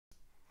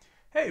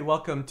Hey,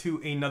 welcome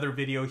to another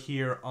video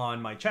here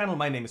on my channel.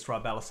 My name is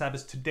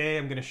Balasabas. Today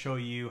I'm going to show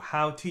you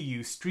how to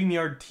use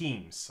Streamyard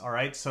Teams. All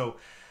right, so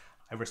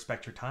I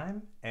respect your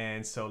time,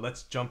 and so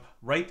let's jump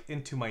right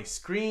into my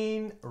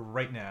screen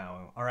right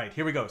now. All right,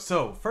 here we go.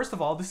 So first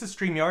of all, this is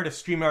Streamyard. If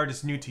Streamyard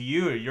is new to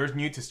you or you're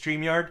new to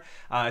Streamyard,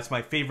 it's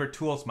my favorite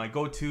tool. It's my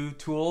go-to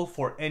tool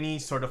for any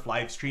sort of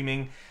live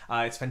streaming.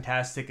 It's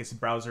fantastic. It's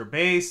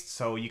browser-based,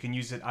 so you can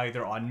use it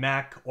either on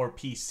Mac or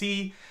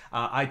PC.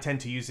 I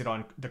tend to use it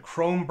on the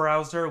Chrome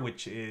browser,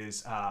 which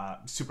is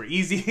super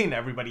easy, and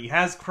everybody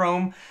has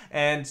Chrome.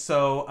 And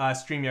so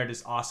Streamyard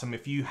is awesome.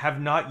 If you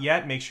have not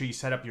yet, make sure you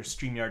set up your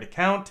Streamyard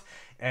account,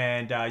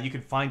 and you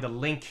can find the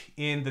link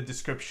in the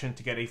description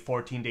to get a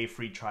 14-day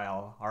free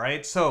trial. All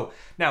right, so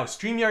now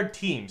Streamyard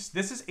Teams.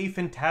 This is a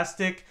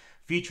fantastic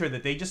feature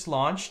that they just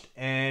launched,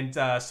 and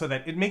so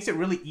that it makes it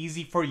really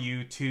easy for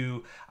you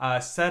to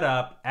set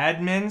up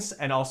admins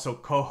and also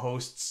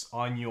co-hosts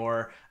on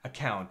your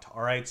account.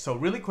 All right, so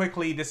really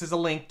quickly, this is a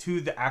link to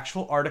the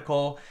actual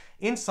article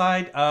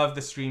inside of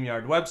the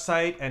Streamyard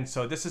website, and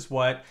so this is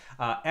what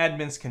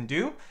admins can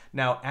do.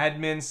 Now,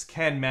 admins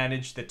can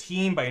manage the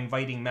team by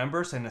inviting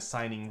members and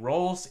assigning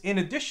roles, in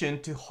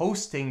addition to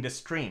hosting the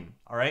stream.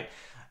 All right,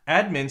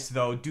 admins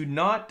though do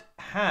not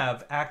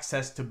have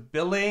access to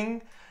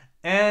billing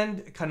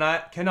and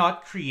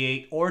cannot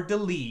create or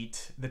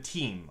delete the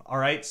team. All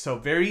right, so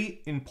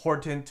very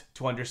important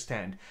to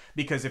understand,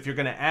 because if you're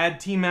going to add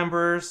team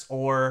members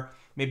or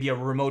maybe a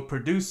remote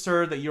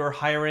producer that you're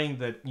hiring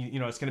that you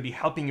know it's going to be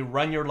helping you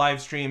run your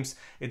live streams,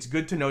 it's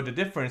good to know the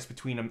difference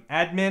between an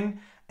admin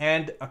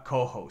and a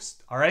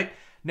co-host. All right,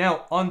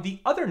 now on the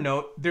other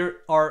note, there's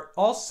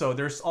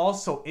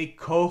also a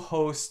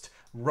co-host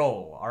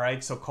role. All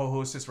right, so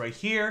co-host is right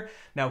here.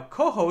 Now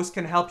co-host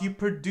can help you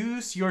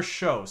produce your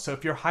show. So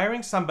if you're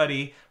hiring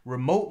somebody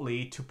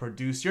remotely to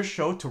produce your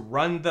show, to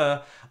run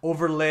the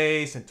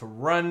overlays and to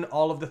run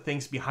all of the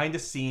things behind the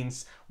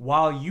scenes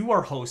while you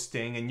are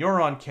hosting and you're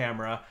on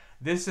camera,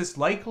 this is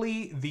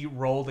likely the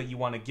role that you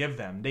want to give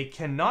them. They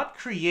cannot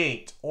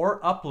create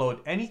or upload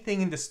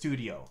anything in the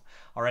studio.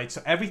 All right,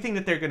 so everything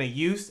that they're going to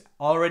use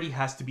already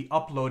has to be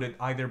uploaded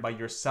either by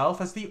yourself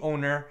as the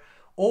owner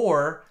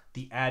or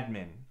the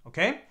admin.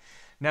 Okay,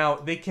 now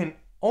they can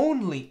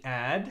only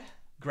add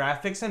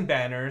graphics and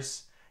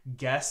banners,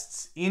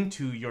 guests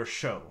into your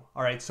show.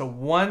 All right, so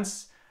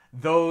once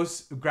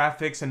those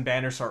graphics and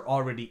banners are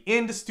already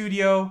in the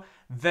studio,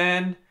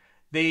 then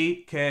they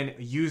can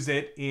use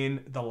it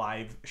in the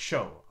live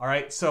show. All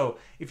right, so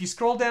if you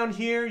scroll down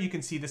here, you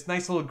can see this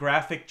nice little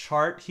graphic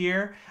chart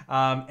here,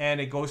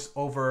 and it goes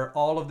over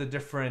all of the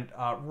different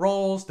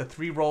roles, the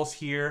three roles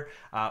here,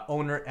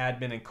 owner,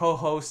 admin, and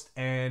co-host,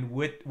 and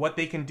with what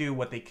they can do,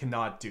 what they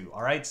cannot do.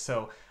 All right,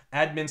 so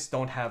admins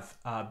don't have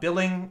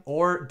billing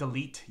or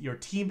delete your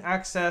team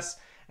access,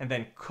 and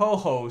then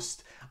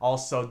co-host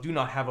also do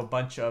not have a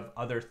bunch of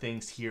other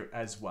things here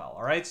as well.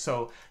 All right,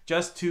 so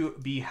just to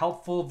be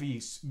helpful, be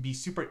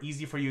super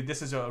easy for you,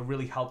 this is a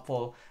really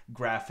helpful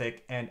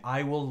graphic, and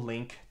I will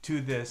link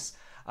to this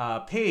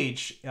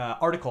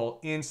article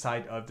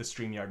inside of the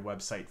Streamyard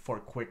website for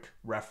quick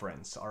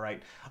reference. All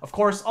right, of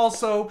course,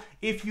 also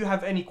if you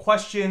have any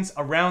questions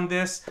around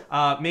this,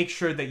 make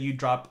sure that you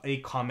drop a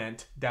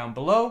comment down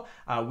below.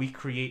 We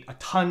create a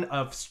ton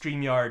of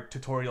Streamyard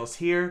tutorials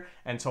here,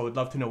 and so I'd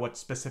love to know what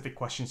specific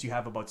questions you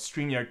have about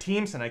Streamyard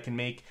Teams, and I can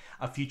make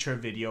a future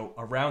video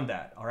around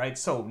that. All right,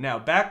 so now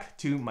back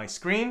to my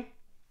screen.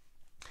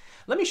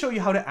 Let me show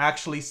you how to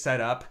actually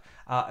set up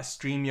a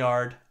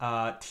Streamyard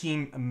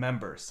team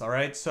members. All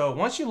right, so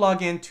once you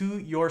log into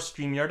your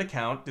Streamyard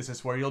account, this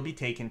is where you'll be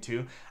taken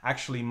to.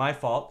 Actually, my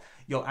fault.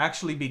 You'll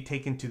actually be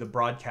taken to the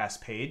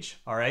broadcast page.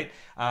 All right,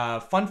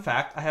 fun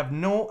fact, I have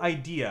no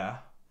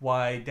idea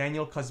why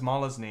Daniel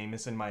Kazmala's name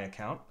is in my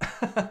account.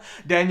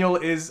 Daniel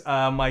is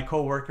my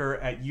co-worker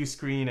at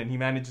Uscreen, and he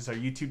manages our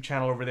YouTube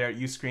channel over there at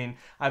Uscreen.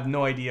 I have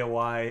no idea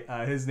why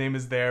his name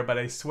is there, but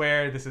I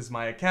swear this is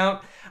my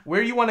account.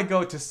 Where you want to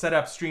go to set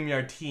up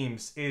Streamyard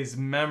Teams is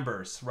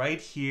members, right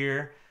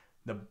here,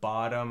 the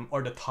bottom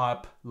or the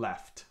top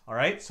left. All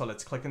right, so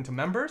let's click into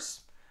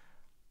members.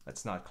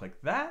 Let's not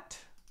click that.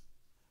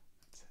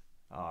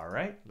 All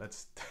right,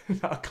 let's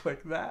not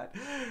click that.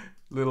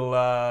 Little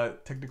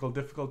technical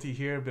difficulty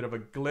here, a bit of a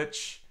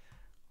glitch.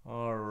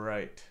 All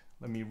right,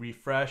 let me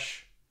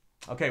refresh.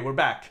 Okay, we're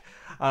back.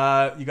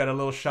 You got a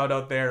little shout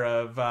out there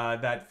of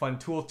that fun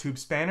tool, Tube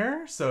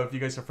Spanner. So if you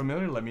guys are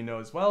familiar, let me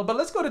know as well. But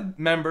let's go to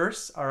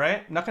members. All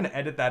right, I'm not going to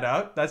edit that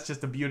out. That's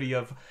just the beauty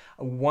of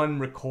one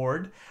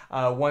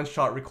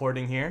shot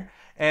recording here.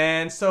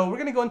 And so we're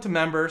going to go into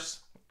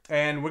members,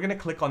 and we're going to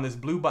click on this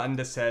blue button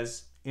that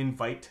says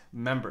invite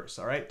members.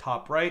 All right,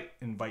 top right,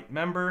 invite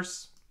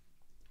members.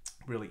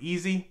 Really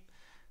easy.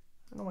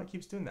 I don't know why it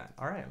keeps doing that.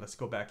 All right, let's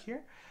go back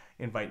here,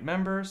 invite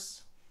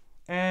members,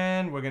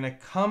 and we're gonna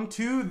come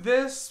to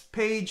this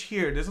page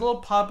here. There's a little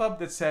pop-up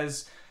that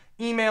says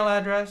email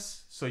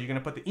address. So you're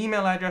gonna put the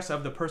email address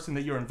of the person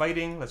that you're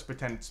inviting. Let's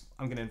pretend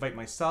I'm gonna invite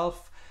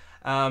myself.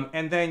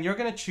 And then you're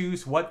gonna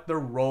choose what the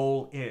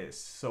role is.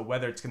 So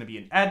whether it's gonna be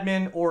an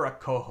admin or a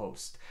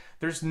co-host.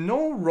 There's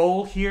no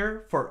role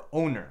here for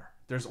owner.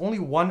 There's only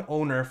one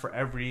owner for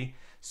every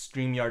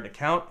StreamYard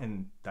account,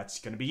 and that's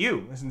going to be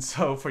you. And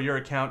so for your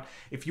account,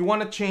 if you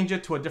want to change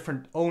it to a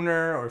different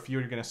owner, or if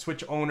you're going to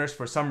switch owners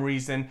for some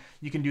reason,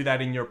 you can do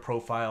that in your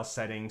profile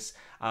settings.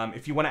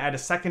 If you want to add a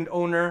second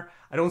owner,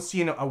 I don't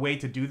see a way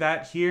to do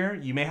that here.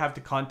 You may have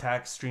to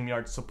contact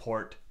StreamYard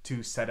support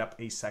to set up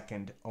a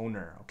second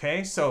owner.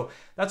 Okay, so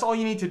that's all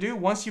you need to do.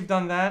 Once you've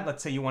done that,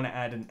 let's say you want to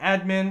add an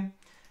admin,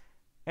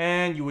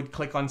 and you would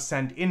click on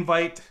send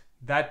invite.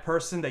 That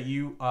person that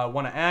you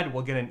want to add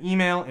will get an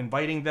email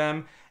inviting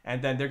them,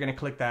 and then they're going to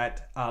click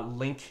that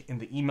link in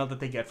the email that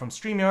they get from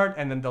StreamYard,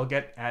 and then they'll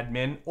get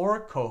admin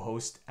or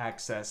co-host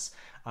access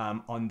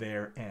on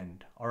their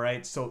end. All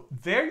right, so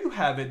there you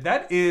have it.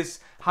 That is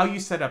how you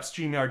set up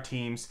StreamYard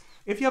Teams.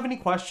 If you have any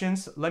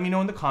questions, let me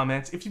know in the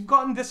comments. If you've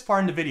gotten this far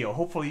in the video,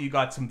 hopefully you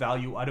got some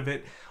value out of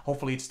it.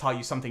 Hopefully it's taught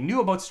you something new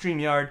about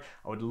StreamYard.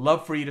 I would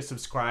love for you to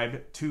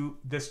subscribe to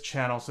this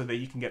channel so that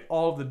you can get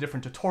all of the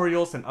different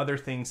tutorials and other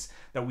things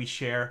that we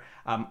share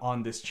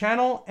on this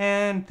channel.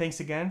 And thanks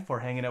again for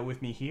hanging out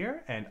with me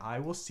here, and I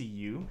will see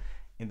you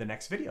in the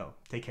next video.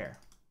 Take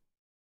care.